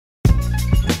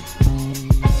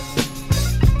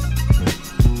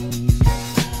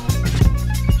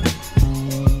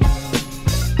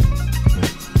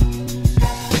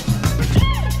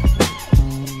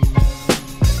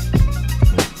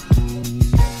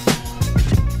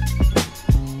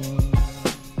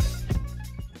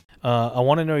I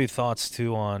want to know your thoughts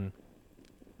too on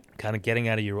kind of getting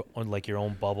out of your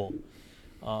own bubble.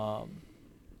 Um,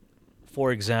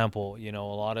 for example, a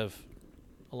lot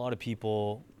of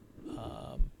people,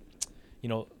 um, you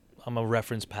know, I'm gonna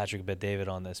reference Patrick Bet David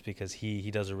on this because he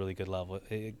does a really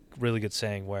good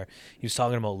saying where he was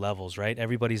talking about levels, right?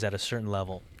 Everybody's at a certain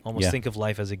level. Almost Yeah. think of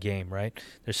life as a game, right?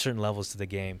 There's certain levels to the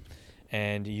game,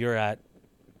 and you're at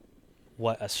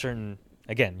you're at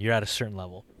a certain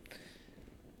level.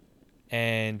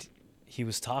 And he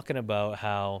was talking about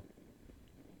how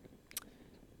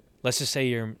let's just say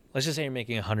you're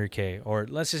making 100K, or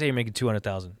let's just say you're making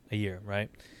 200,000 a year, right?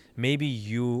 Maybe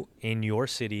you in your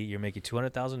city you're making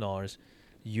 $200,000.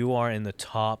 You are in the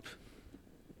top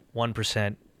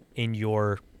 1% in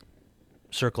your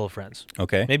circle of friends.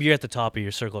 Okay. Maybe you're at the top of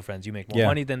your circle of friends. You make more Yeah.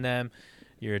 money than them.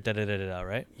 You're da da da da da,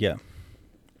 right? Yeah.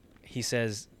 He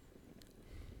says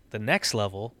the next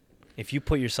level, if you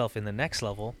put yourself in the next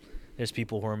level, there's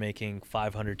people who are making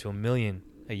 500 to a million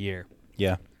a year.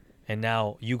 Yeah. And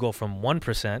now you go from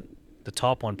 1%, the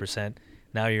top 1%,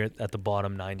 now you're at the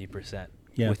bottom 90%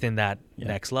 Yeah. within that Yeah.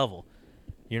 next level.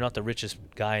 You're not the richest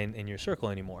guy in your circle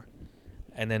anymore.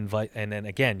 And then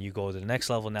again, you go to the next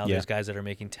level. Now Yeah. there's guys that are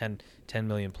making 10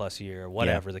 million plus a year, or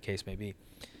whatever the case may be.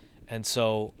 And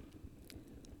so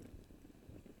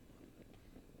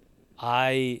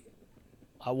I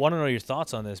want to know your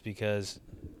thoughts on this because,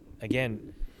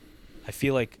 again, I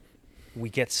feel like we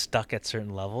get stuck at certain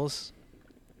levels,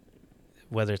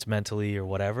 whether it's mentally or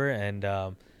whatever.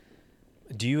 And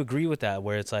do you agree with that?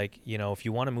 Where it's like, if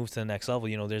you want to move to the next level,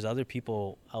 there's other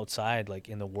people outside, like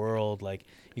in the world, like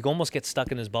you almost get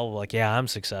stuck in this bubble. Like, yeah, I'm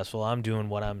successful. I'm doing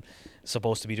what I'm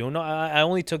supposed to be doing. No, I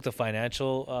only took the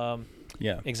financial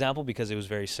Yeah. example because it was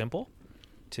very simple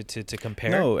to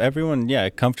compare. No, everyone, yeah,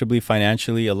 comfortably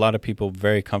financially. A lot of people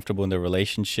very comfortable in their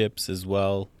relationships as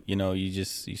well. You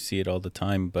see it all the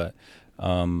time. But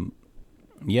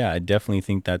yeah, I definitely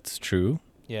think that's true.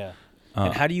 Yeah. Uh,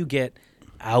 And how do you get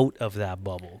out of that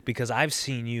bubble? Because I've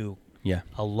seen you yeah.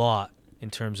 a lot in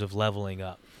terms of leveling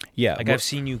up. Yeah. Like I've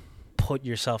seen you put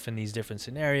yourself in these different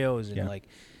scenarios, and Yeah. like,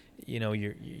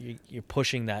 you're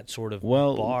pushing that sort of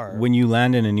Well, bar. when you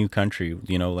land in a new country,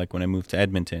 like when I moved to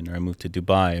Edmonton, or I moved to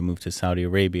Dubai, I moved to Saudi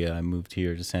Arabia, I moved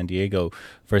here to San Diego,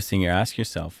 first thing you ask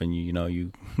yourself, and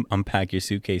you unpack your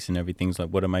suitcase and everything's like,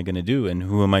 what am I going to do? And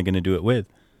who am I going to do it with?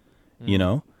 You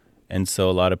know? And so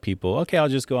a lot of people, okay, I'll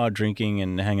just go out drinking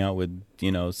and hang out with,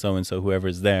 so-and-so,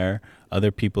 whoever's there.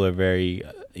 Other people are very,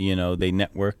 they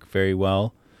network very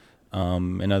well.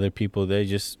 And other people, they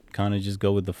just kind of just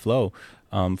go with the flow.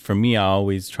 For me, I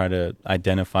always try to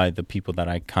identify the people that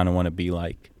I kind of want to be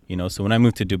like, So when I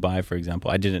moved to Dubai, for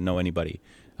example, I didn't know anybody.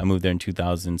 I moved there in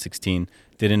 2016,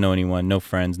 didn't know anyone, no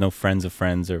friends of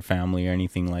friends or family or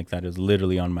anything like that. It was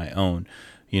literally on my own,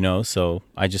 So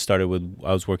I just started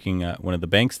I was working at one of the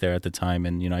banks there at the time,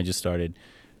 and, I just started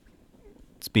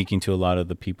speaking to a lot of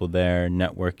the people there,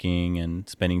 networking and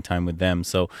spending time with them.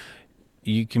 So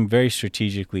you can very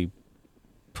strategically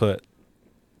put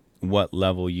what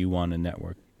level you want to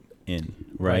network in,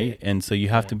 right? And so you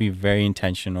have to be very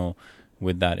intentional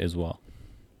with that as well.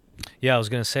 Yeah, I was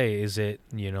gonna say, is it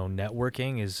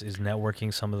networking? Is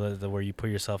networking some of the where you put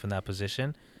yourself in that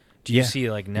position? Do you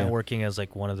see like networking as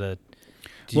like one of the?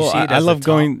 I love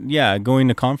going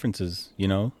to conferences.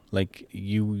 Like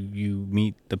you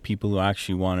meet the people who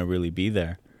actually want to really be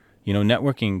there.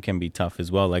 Networking can be tough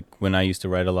as well. Like when I used to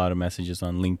write a lot of messages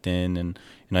on LinkedIn, and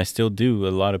I still do. A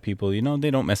lot of people,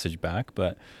 they don't message back,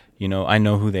 but I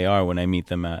know who they are when I meet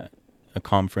them at a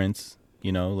conference.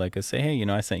 Like I say, hey,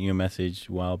 I sent you a message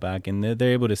a while back, and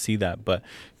they're able to see that. But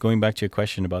going back to your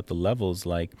question about the levels,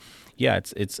 like, yeah,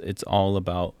 it's all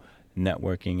about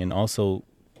networking and also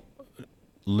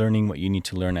learning what you need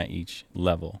to learn at each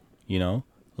level.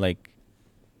 Like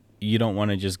you don't want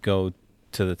to just go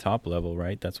to the top level,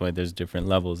 right? That's why there's different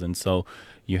levels, and so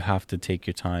you have to take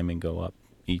your time and go up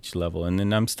each level. And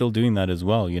then I'm still doing that as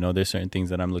well. There's certain things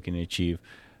that I'm looking to achieve,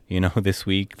 this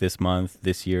week, this month,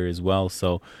 this year as well.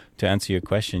 So to answer your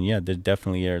question, yeah, there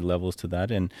definitely are levels to that,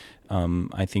 and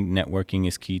I think networking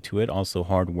is key to it. Also,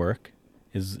 hard work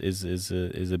is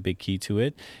a big key to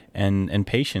it, and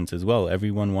patience as well.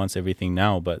 Everyone wants everything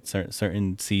now, but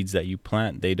certain seeds that you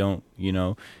plant, they don't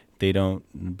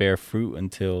bear fruit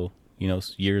until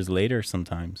years later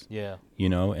sometimes. Yeah.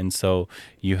 And so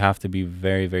you have to be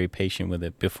very, very patient with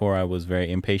it. Before I was very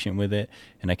impatient with it,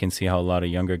 and I can see how a lot of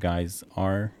younger guys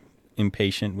are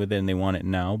impatient with it and they want it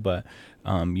now, but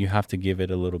you have to give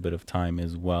it a little bit of time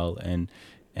as well, and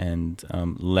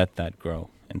let that grow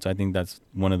And so I think that's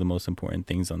one of the most important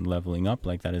things on leveling up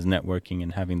like that is networking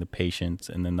and having the patience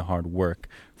and then the hard work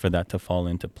for that to fall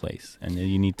into place. And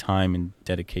you need time and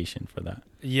dedication for that.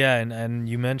 Yeah, and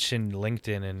you mentioned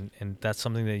LinkedIn, and that's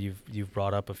something that you've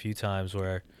brought up a few times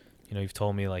where, you've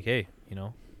told me like, hey,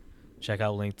 check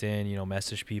out LinkedIn,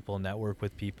 message people, network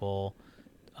with people.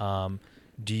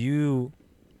 Do you,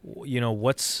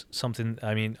 what's something,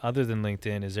 I mean, other than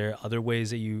LinkedIn, is there other ways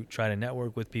that you try to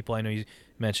network with people? I know you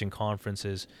mentioned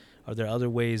conferences. Are there other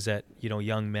ways that,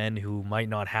 young men who might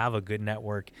not have a good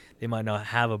network, they might not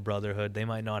have a brotherhood, they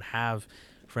might not have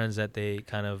friends that they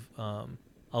kind of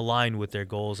align with their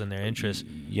goals and their interests?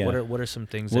 Yeah. What are some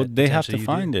things well, that they have to you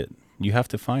find do? it. You have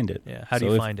to find it. Yeah. How do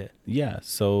you find it? Yeah.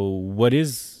 So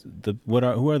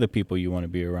who are the people you want to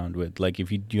be around with? Like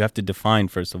if you have to define,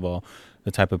 first of all,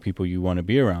 the type of people you want to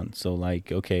be around. So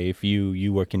like, okay, if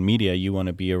you work in media, you want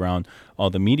to be around all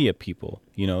the media people.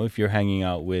 If you're hanging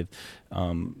out with,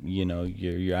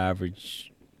 your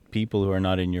average people who are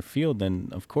not in your field, then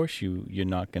of course you're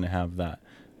not going to have that.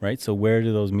 Right. So where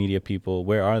do those media people,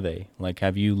 where are they? Like,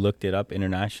 have you looked it up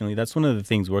internationally? That's one of the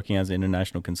things working as an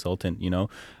international consultant,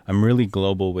 I'm really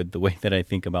global with the way that I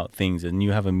think about things. And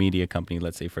you have a media company,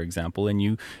 let's say, for example, and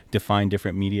you define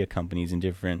different media companies in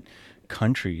different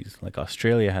countries. Like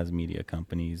Australia has media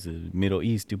companies, Middle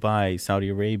East, Dubai, Saudi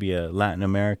Arabia, Latin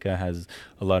America has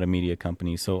a lot of media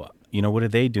companies. So, what are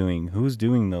they doing? Who's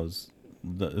doing those?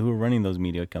 Who are running those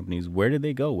media companies? Where did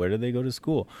they go? Where did they go to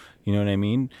school? You know what I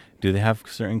mean? Do they have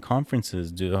certain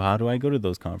conferences? How do I go to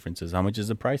those conferences? How much is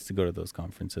the price to go to those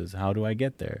conferences? How do I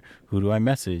get there? Who do I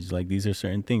message? Like, these are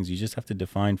certain things. You just have to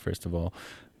define, first of all,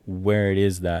 where it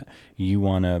is that you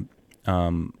want to,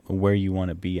 where you want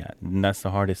to be at. And that's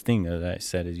the hardest thing that I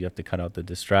said, is you have to cut out the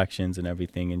distractions and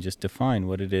everything and just define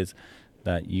what it is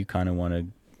that you kind of want to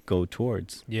go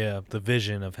towards. Yeah, the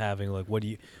vision of having like what do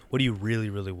you really,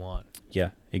 really want?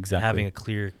 Yeah, exactly. Having a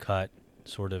clear cut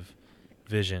sort of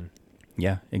vision.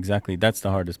 Yeah, exactly. That's the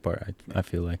hardest part, I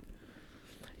feel like.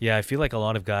 Yeah, I feel like a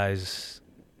lot of guys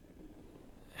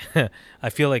I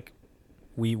feel like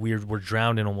we're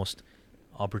drowned in almost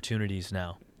opportunities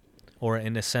now. Or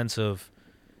in a sense of,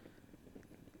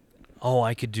 oh,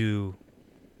 I could do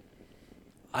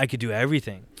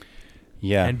everything.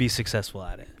 Yeah. And be successful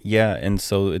at it. Yeah, and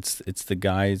so it's the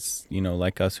guys,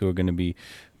 like us, who are going to be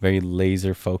very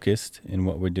laser focused in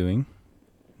what we're doing,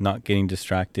 not getting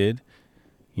distracted,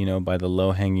 by the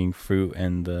low hanging fruit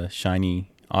and the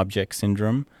shiny object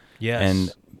syndrome. Yes.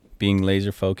 And being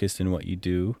laser focused in what you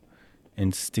do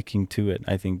and sticking to it.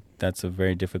 I think that's a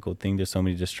very difficult thing. There's so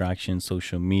many distractions,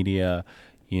 social media,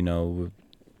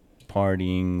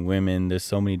 partying, women. There's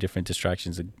so many different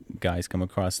distractions that guys come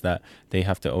across that they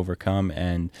have to overcome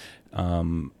and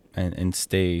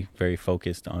stay very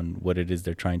focused on what it is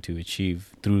they're trying to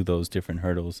achieve through those different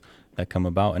hurdles that come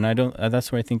about. And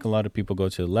that's where I think a lot of people go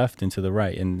to the left and to the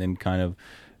right and then kind of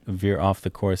veer off the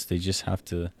course. They just have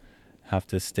to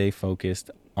stay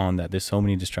focused on that. There's so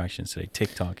many distractions today.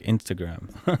 TikTok, Instagram.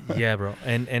 Yeah, bro.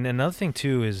 And another thing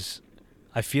too is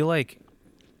I feel like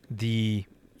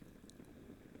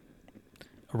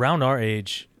around our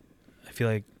age, I feel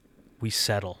like we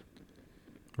settle,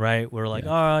 right? We're like,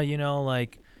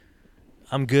 like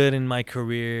I'm good in my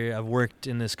career. I've worked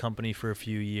in this company for a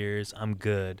few years. I'm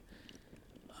good.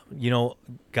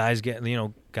 Guys get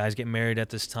married at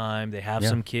this time. They have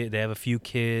some kid. They have a few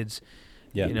kids.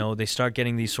 Yeah. They start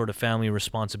getting these sort of family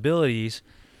responsibilities,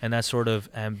 and that sort of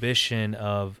ambition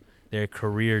of their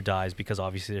career dies because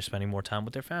obviously they're spending more time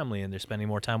with their family and they're spending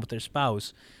more time with their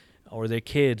spouse or their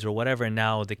kids or whatever. And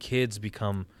now the kids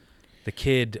become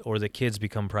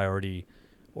priority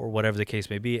or whatever the case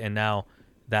may be. And now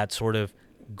that sort of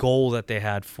goal that they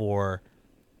had for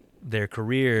their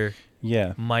career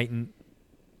they're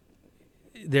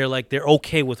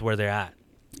okay with where they're at.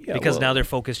 Yeah, because now their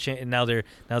focus now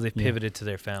they've pivoted to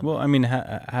their family. Well, I mean,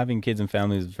 having kids and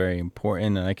families is very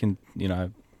important, and I can,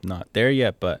 I'm not there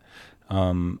yet, but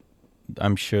I'm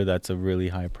sure that's a really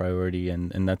high priority,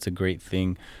 and that's a great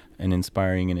thing and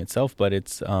inspiring in itself. But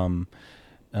it's, you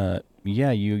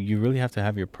really have to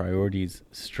have your priorities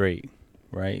straight,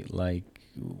 right? Like,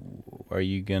 are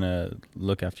you gonna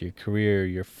look after your career,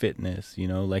 your fitness?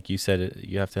 Like you said,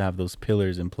 you have to have those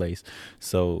pillars in place.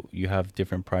 So you have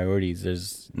different priorities.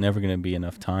 There's never gonna be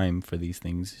enough time for these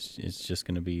things. It's just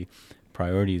gonna be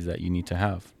priorities that you need to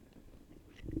have.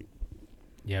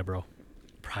 Yeah, bro.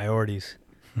 Priorities.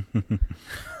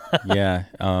 Yeah.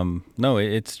 No,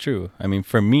 it's true. I mean,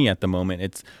 for me at the moment,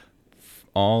 it's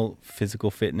all physical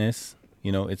fitness.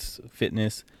 It's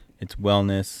fitness, it's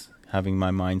wellness, having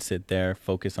my mindset there,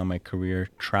 focus on my career,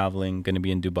 traveling, going to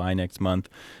be in Dubai next month,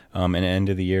 and end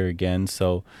of the year again.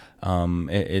 So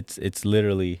it's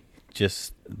literally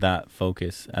just that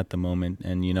focus at the moment,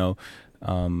 and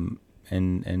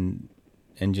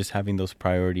and just having those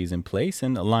priorities in place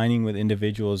and aligning with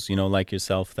individuals, like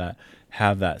yourself, that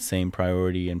have that same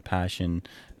priority and passion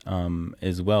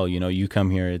as well. You come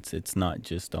here, it's not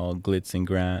just all glitz and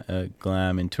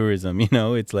glam and tourism.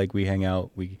 It's like we hang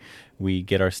out, we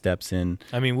get our steps in.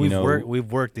 I mean,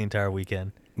 we've worked the entire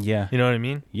weekend. Yeah, you know what I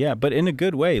mean. Yeah, but in a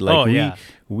good way. Like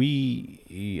we've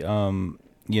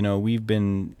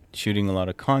been shooting a lot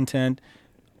of content,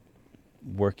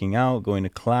 working out, going to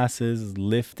classes,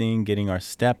 lifting, getting our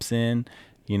steps in,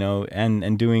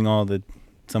 and doing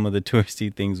some of the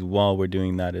touristy things while we're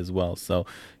doing that as well. So,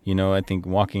 I think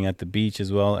walking at the beach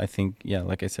as well, I think,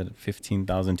 like I said,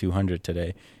 15,200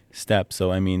 today steps.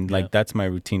 So, I mean, like that's my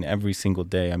routine every single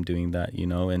day. I'm doing that,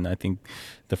 and I think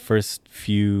the first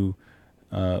few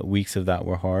weeks of that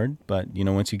were hard, but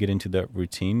once you get into the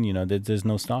routine, there's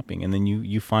no stopping, and then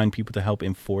you find people to help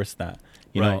enforce that.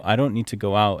 I don't need to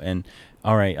go out and,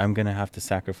 all right, I'm gonna have to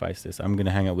sacrifice this. I'm gonna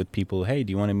hang out with people. Hey,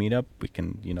 do you want to meet up? We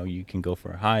can, you can go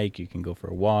for a hike, you can go for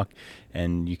a walk,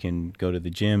 and you can go to the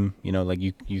gym. Like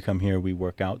you come here, we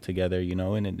work out together.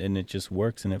 And it just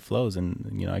works and it flows,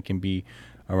 and I can be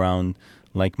around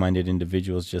like-minded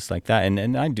individuals just like that,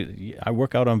 and I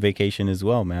work out on vacation as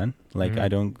well, man. Like I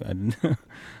don't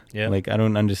like I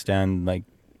don't understand, like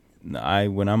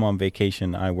when I'm on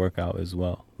vacation I work out as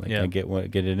well. Like I get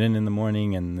it in the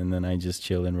morning, and then I just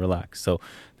chill and relax. So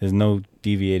there's no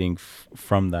deviating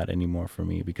from that anymore for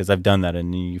me, because I've done that,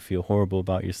 and you feel horrible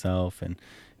about yourself, and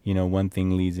one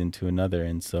thing leads into another,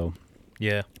 and so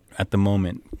at the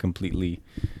moment completely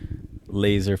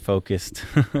laser focused.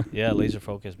 Laser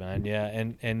focused, man.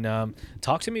 And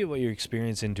talk to me about your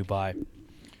experience in Dubai.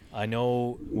 I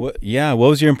know what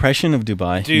was your impression of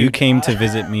Dubai? Dude, you came to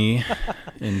visit me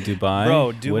in Dubai.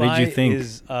 Bro, Dubai, what did you think?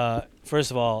 Is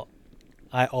first of all,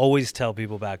 I always tell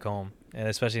people back home, and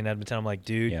especially in Edmonton, I'm like,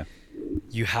 dude,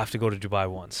 you have to go to Dubai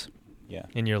once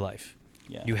in your life.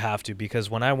 You have to, because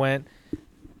when I went,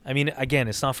 I mean, again,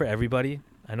 it's not for everybody.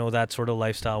 I know that sort of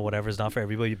lifestyle, whatever, is not for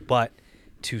everybody, but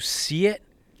to see it,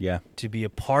 to be a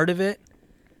part of it,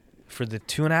 for the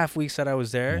 2.5 weeks that I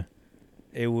was there,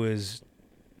 it was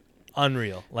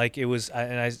unreal. Like it was,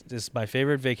 this is my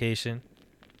favorite vacation,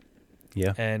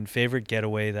 and favorite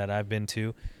getaway that I've been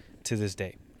to this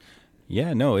day.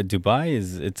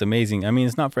 Dubai it's amazing. I mean,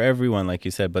 it's not for everyone, like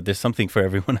you said, but there's something for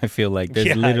everyone. I feel like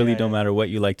there's literally no matter what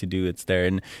you like to do, it's there.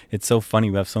 And it's so funny,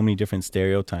 we have so many different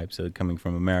stereotypes coming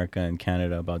from America and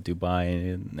Canada about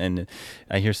Dubai, and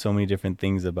I hear so many different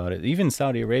things about it, even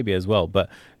Saudi Arabia as well. But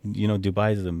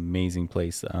Dubai is an amazing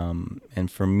place,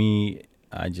 and for me,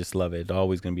 I just love it. It's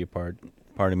always going to be a part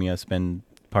of me. I spend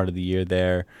part of the year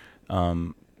there.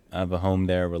 I have a home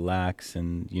there, relax,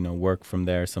 and work from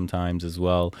there sometimes as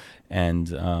well. And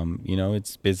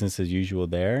it's business as usual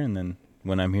there. And then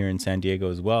when I'm here in San Diego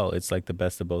as well, it's like the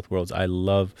best of both worlds. I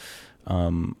love the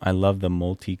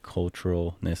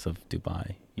multiculturalness of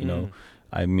Dubai.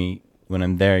 When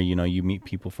I'm there, you meet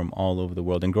people from all over the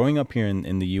world. And growing up here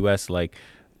in the U.S., like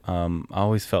I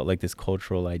always felt like this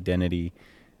cultural identity.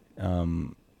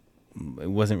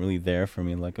 It wasn't really there for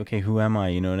me. Like, okay, who am I?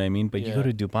 You know what I mean? But you go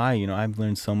to Dubai, I've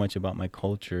learned so much about my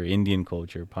culture, Indian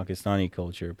culture, Pakistani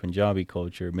culture, Punjabi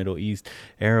culture, Middle East,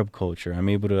 Arab culture. I'm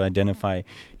able to identify,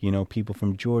 people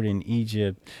from Jordan,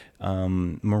 Egypt,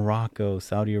 Morocco,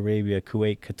 Saudi Arabia,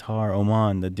 Kuwait, Qatar,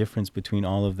 Oman, the difference between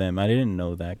all of them. I didn't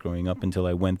know that growing up until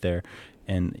I went there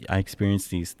and I experienced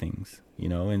these things,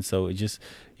 and so it's just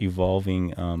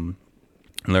evolving,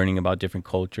 learning about different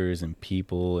cultures and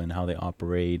people and how they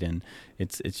operate, and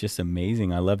it's just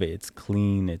amazing. I love it. It's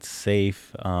clean, it's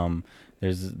safe.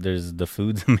 There's the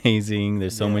food's amazing.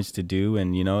 There's so much to do,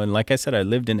 and and like I said, I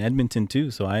lived in Edmonton too,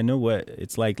 so I know what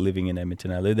it's like living in Edmonton.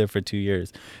 I lived there for 2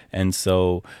 years, and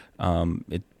so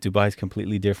Dubai is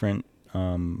completely different.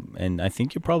 And I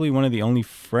think you're probably one of the only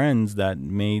friends that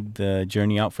made the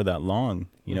journey out for that long.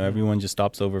 Everyone just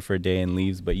stops over for a day and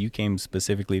leaves, but you came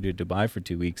specifically to Dubai for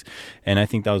 2 weeks. And I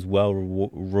think that was well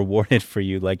rewarded for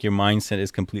you. Like your mindset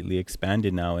is completely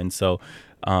expanded now. And so,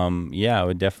 I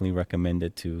would definitely recommend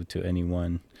it to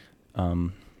anyone,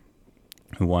 who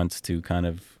wants to kind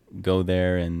of go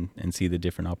there and see the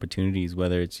different opportunities,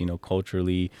 whether it's,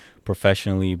 culturally,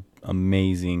 professionally,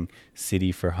 amazing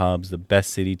city for hubs, the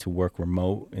best city to work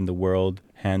remote in the world,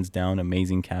 hands down.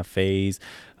 Amazing cafes,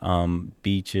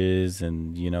 beaches,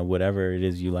 and whatever it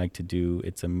is you like to do,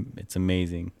 it's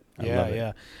amazing. I love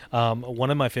it.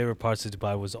 One of my favorite parts of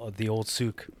Dubai was the old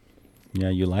souk. Yeah,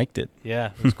 you liked it.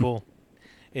 Yeah, it was cool.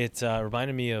 It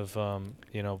reminded me of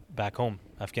back home,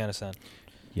 Afghanistan.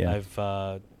 Yeah.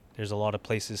 There's a lot of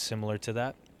places similar to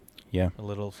that. Yeah. A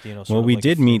little, sort Well, of we like a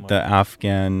did flea meet the market.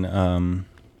 Afghan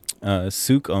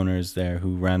souk owners there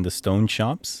who ran the stone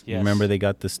shops. You remember Yes. they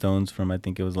got the stones from, I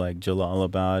think it was like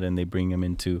Jalalabad, and they bring them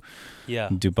into Yeah.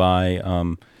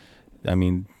 Dubai. I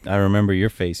mean, I remember your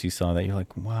face. You saw that. You're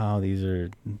like, wow, they're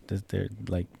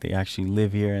like, they actually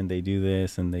live here and they do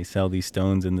this and they sell these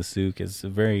stones in the souk. It's a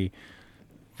very,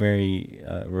 very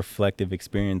reflective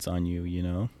experience on you, you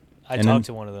know? I And then, talked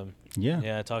to one of them. yeah,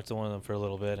 Yeah, I talked to one of them for a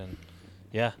little bit, and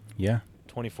yeah, yeah,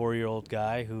 24-year-old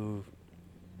guy who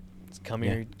come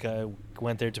yeah, here,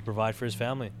 went there to provide for his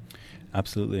family,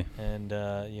 absolutely. and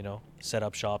set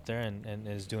up shop there and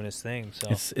is doing his thing. So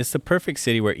It's the perfect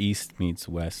city where East meets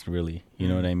West, really. You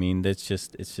know what I mean? It's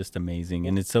just amazing,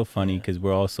 and it's so funny Yeah. because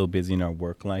we're all so busy in our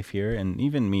work life here, and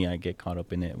even me, I get caught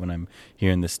up in it when I'm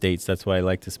here in the States. That's why I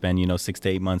like to spend 6 to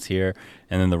 8 months here,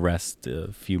 and then the rest,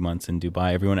 a few months in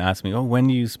Dubai. Everyone asks me, "Oh, when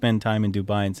do you spend time in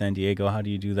Dubai and San Diego? How do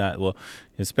you do that?" Well,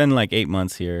 I spend like 8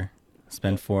 months here.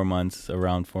 Spend Yep. 4 months,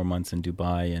 around 4 months in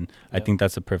Dubai, and I Yep. think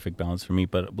that's a perfect balance for me.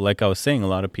 But like I was saying, a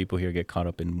lot of people here get caught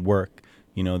up in work,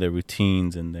 their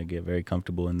routines, and they get very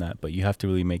comfortable in that. But you have to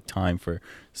really make time for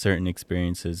certain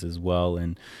experiences as well,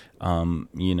 and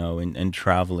and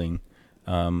traveling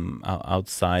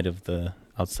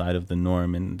outside of the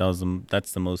norm, and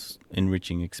that's the most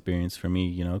enriching experience for me,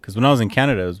 because when I was in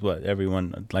Canada, it was what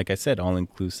everyone, like I said, all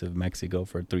inclusive Mexico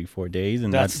for 3-4 days,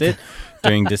 and that's it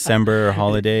during December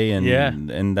holiday, and Yeah.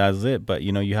 and that's it. But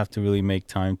you have to really make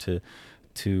time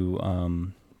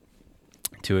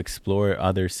to explore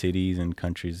other cities and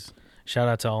countries. Shout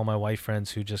out to all my white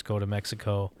friends who just go to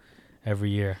Mexico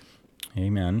every year. Hey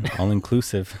man, all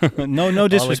inclusive. No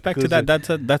disrespect to that.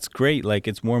 That's great. Like,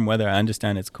 it's warm weather. I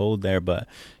understand it's cold there, but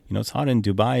it's hot in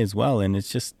Dubai as well, and it's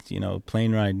just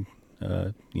plane ride.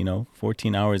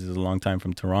 14 hours is a long time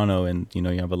from Toronto, and you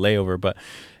have a layover, but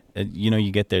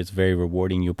you get there, it's very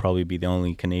rewarding. You'll probably be the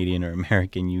only Canadian or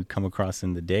American you come across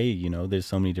in the day. There's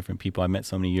so many different people. I met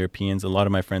so many Europeans. A lot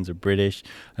of my friends are British.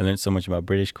 I learned so much about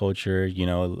British culture,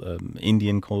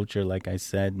 Indian culture, like I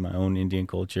said, my own Indian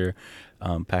culture,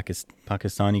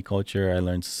 Pakistani culture. I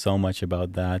learned so much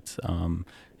about that.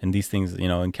 And these things,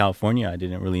 in California, I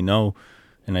didn't really know,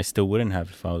 and I still wouldn't have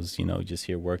if I was, just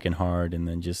here working hard and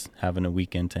then just having a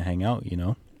weekend to hang out,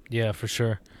 Yeah, for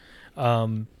sure.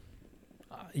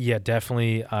 Yeah,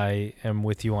 definitely. I am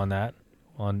with you on that,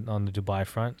 on the Dubai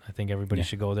front. I think everybody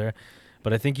should go there.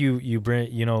 But I think you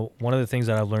bring, one of the things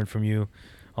that I've learned from you,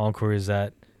 Ankur, is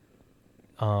that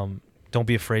don't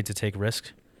be afraid to take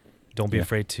risks. Don't be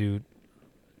afraid to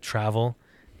travel,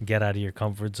 get out of your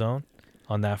comfort zone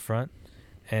on that front,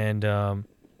 and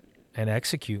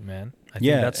execute, man. I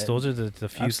think those are the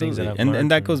few things that I've learned.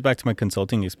 And that goes back to my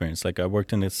consulting experience. Like, I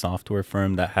worked in a software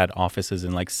firm that had offices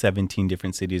in like 17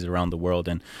 different cities around the world.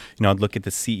 And, I'd look at the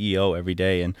CEO every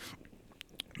day and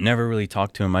never really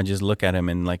talk to him. I just look at him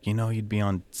and like, he'd be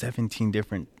on 17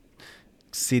 different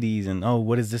cities, and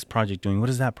what is this project doing? What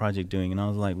is that project doing? And I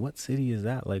was like, what city is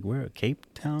that? Like, where? Cape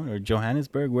Town or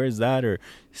Johannesburg? Where's that? Or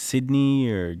Sydney?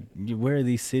 Or where are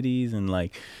these cities? And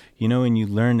like, and you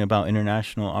learn about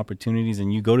international opportunities,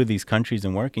 and you go to these countries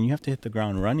and work, and you have to hit the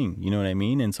ground running. You know what I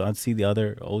mean? And so I'd see the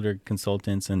other older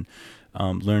consultants and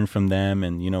learn from them.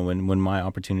 And when my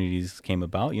opportunities came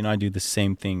about, I do the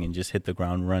same thing and just hit the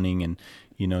ground running. And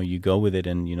you go with it,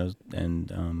 and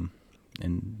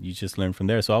and you just learn from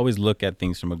there. So I always look at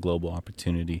things from a global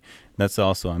opportunity. That's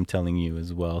also, I'm telling you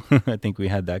as well. I think we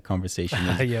had that conversation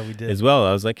yeah, we did as well.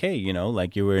 I was like, hey,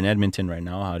 like, you were in Edmonton right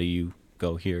now. How do you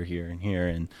go here, here, and here?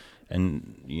 And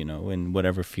in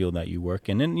whatever field that you work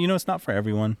in. And, it's not for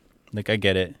everyone. Like, I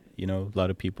get it. A lot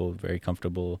of people are very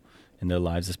comfortable in their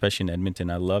lives, especially in Edmonton.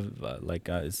 I love,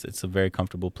 it's a very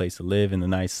comfortable place to live in the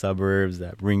nice suburbs,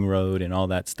 that ring road and all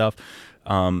that stuff.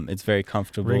 It's very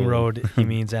comfortable. Ring Road, he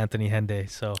means Anthony Hende.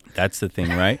 So that's the thing,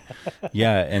 right?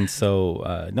 Yeah. And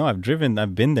so, no, I've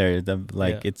been there.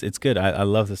 It's good. I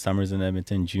love the summers in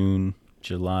Edmonton, June,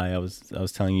 July. I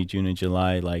was telling you, June and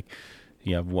July, like,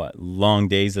 you have long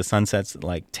days. The sunset's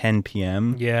like 10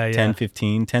 p.m. Yeah.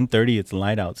 10:15, 10:30. It's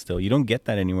light out still. You don't get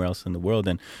that anywhere else in the world.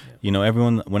 And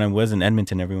everyone, when I was in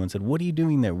Edmonton, everyone said, "What are you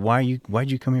doing there? Why'd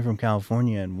you come here from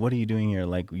California? And what are you doing here?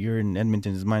 Like, you're in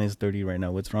Edmonton. It's minus 30 right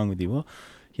now. What's wrong with you?" Well,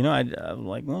 I'm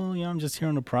like, well, I'm just here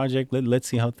on a project. Let's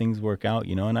see how things work out.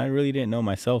 And I really didn't know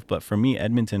myself, but for me,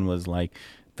 Edmonton was like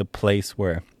the place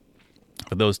where,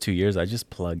 for those 2 years, I just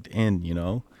plugged in.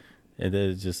 It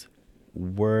is just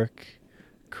work,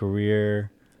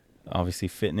 career, obviously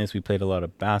fitness. We played a lot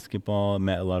of basketball,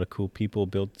 met a lot of cool people,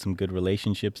 built some good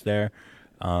relationships there.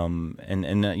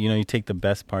 You take the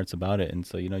best parts about it. And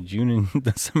so, June in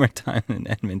the summertime in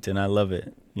Edmonton, I love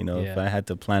it. If I had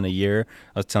to plan a year,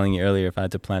 I was telling you earlier, if I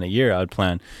had to plan a year, I would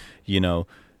plan,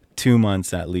 2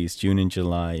 months at least, June and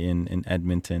July in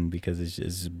Edmonton, because it's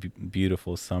just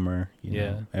beautiful summer. You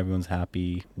know, everyone's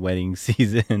happy, wedding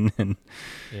season, and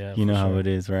you know how it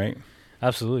is, right?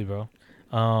 Absolutely, bro.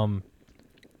 On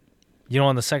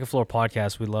the Second Floor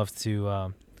podcast, we love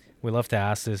to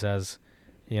ask this as,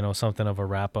 something of a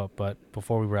wrap up. But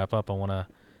before we wrap up, I wanna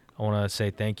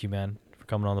say thank you, man, for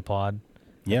coming on the pod.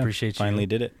 Yeah, I appreciate you. Finally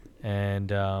did it. And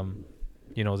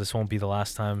this won't be the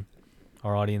last time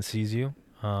our audience sees you.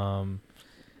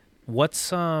 What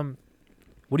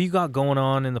do you got going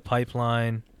on in the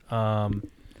pipeline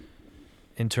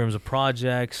in terms of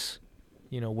projects?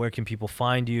 Where can people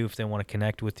find you if they want to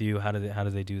connect with you? How do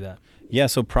they do that? Yeah,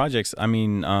 so projects. I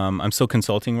mean, I'm still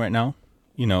consulting right now.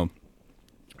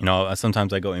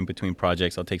 Sometimes I go in between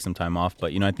projects. I'll take some time off,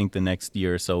 but I think the next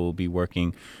year or so we'll be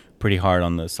working pretty hard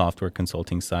on the software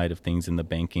consulting side of things in the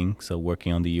banking. So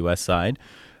working on the US side,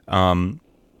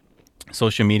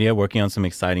 social media, working on some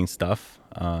exciting stuff.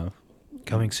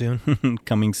 Coming soon.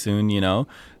 Coming soon.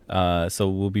 So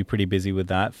we'll be pretty busy with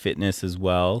that. Fitness as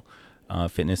well.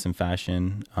 Fitness and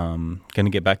fashion. Gonna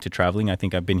get back to traveling. I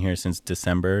think I've been here since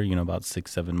December, about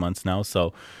 6-7 months now.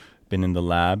 So been in the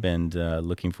lab and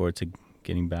looking forward to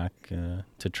getting back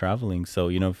to traveling. So,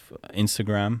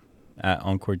 Instagram at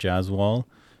Ankur Jaswal.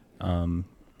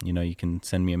 You can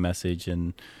send me a message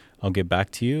and I'll get back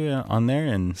to you on there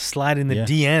and slide in the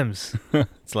DMs.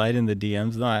 Slide in the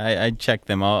DMs. No, I check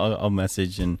them. I'll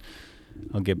message and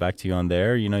I'll get back to you on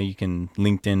there. You can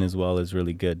LinkedIn as well is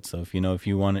really good. So if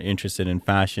you want interested in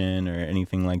fashion or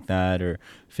anything like that, or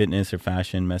fitness or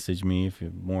fashion, message me. If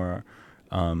you're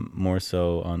more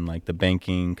so on like the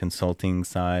banking consulting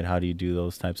side, how do you do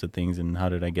those types of things and how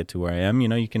did I get to where I am?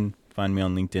 You can find me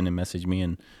on LinkedIn and message me,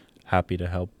 and happy to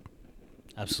help.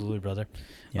 Absolutely, brother.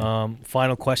 Yeah.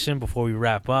 Final question before we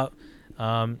wrap up.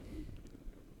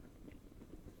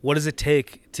 What does it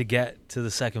take to get to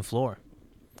the second floor?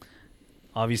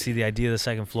 Obviously, the idea of the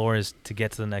second floor is to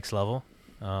get to the next level.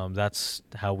 That's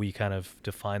how we kind of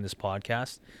define this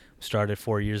podcast. We started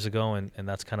 4 years ago, and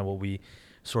that's kind of what we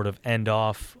sort of end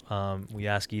off. We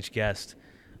ask each guest,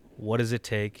 what does it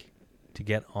take to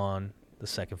get on the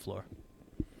second floor?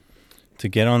 To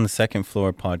get on the second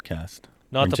floor podcast.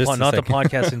 Not the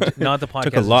podcast.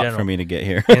 Took a lot for me to get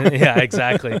here. Yeah,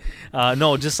 exactly.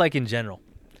 No, just like in general.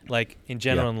 Like in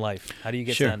general in life, how do you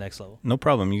get to that next level? No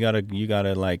problem. You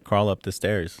gotta like crawl up the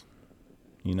stairs.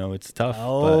 It's tough.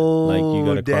 Oh, but like you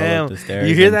gotta crawl up the stairs.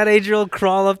 You hear that, Adriel?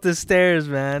 Crawl up the stairs,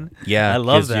 man. Yeah, I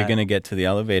love that. You're gonna get to the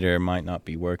elevator, it might not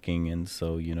be working, and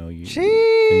so you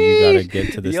gotta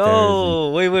get to the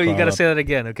stairs. Wait, you gotta say that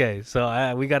again. Okay,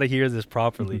 so we gotta hear this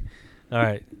properly. All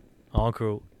right,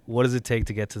 Ankur, what does it take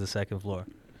to get to the second floor?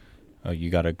 Oh, you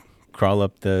gotta crawl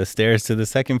up the stairs to the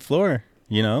second floor.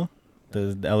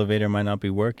 The elevator might not be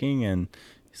working, and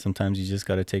sometimes you just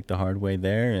got to take the hard way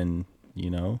there and,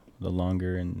 the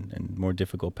longer and more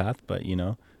difficult path. But,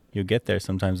 you'll get there.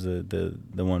 Sometimes the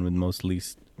one with most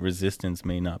least resistance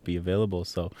may not be available.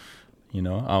 So, I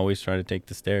always try to take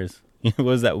the stairs. What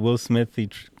was that? Will Smith, he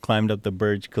climbed up the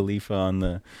Burj Khalifa on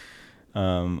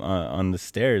the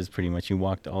stairs pretty much. He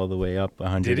walked all the way up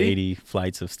 180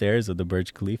 flights of stairs of the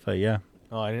Burj Khalifa. Yeah.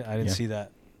 Oh, I didn't see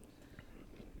that.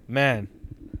 Man.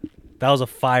 That was a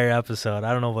fire episode.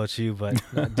 I don't know about you, but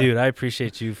dude, I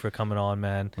appreciate you for coming on,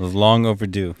 man. It was long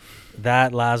overdue.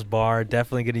 That last bar,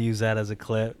 definitely going to use that as a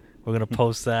clip. We're going to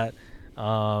post that.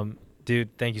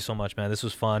 Dude, thank you so much, man. This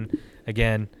was fun.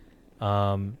 Again,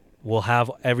 we'll have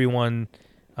anyone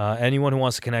who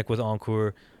wants to connect with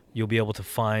Ankur, you'll be able to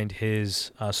find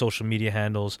his social media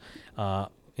handles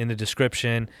in the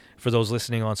description. For those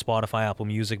listening on Spotify, Apple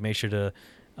Music, make sure to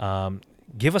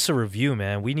give us a review,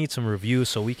 man. We need some reviews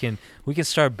so we can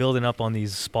start building up on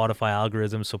these Spotify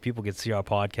algorithms so people can see our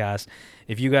podcast.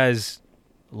 If you guys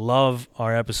love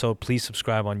our episode, please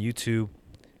subscribe on YouTube.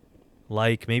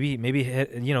 Like, maybe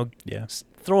hit,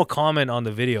 throw a comment on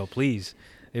the video, please.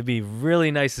 It'd be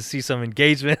really nice to see some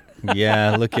engagement.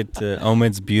 Yeah, look at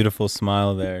Omid's beautiful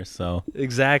smile there. So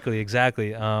exactly.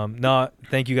 No,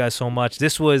 thank you guys so much.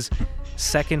 This was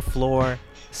Second Floor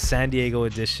San Diego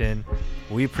edition.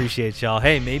 We appreciate y'all.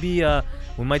 Hey, maybe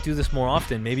we might do this more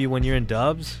often. Maybe when you're in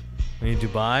Dubs, when you're in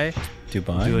Dubai,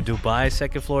 do a Dubai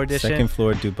second floor edition. Second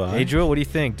floor Dubai. Adriel, what do you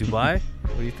think? Dubai?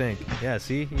 What do you think? Yeah,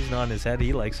 see, he's nodding his head.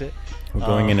 He likes it. We're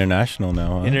going international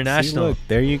now. Huh? International. See, look,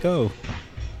 there you go.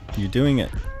 You're doing it.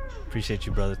 Appreciate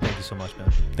you, brother. Thank you so much, man.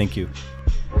 Thank you.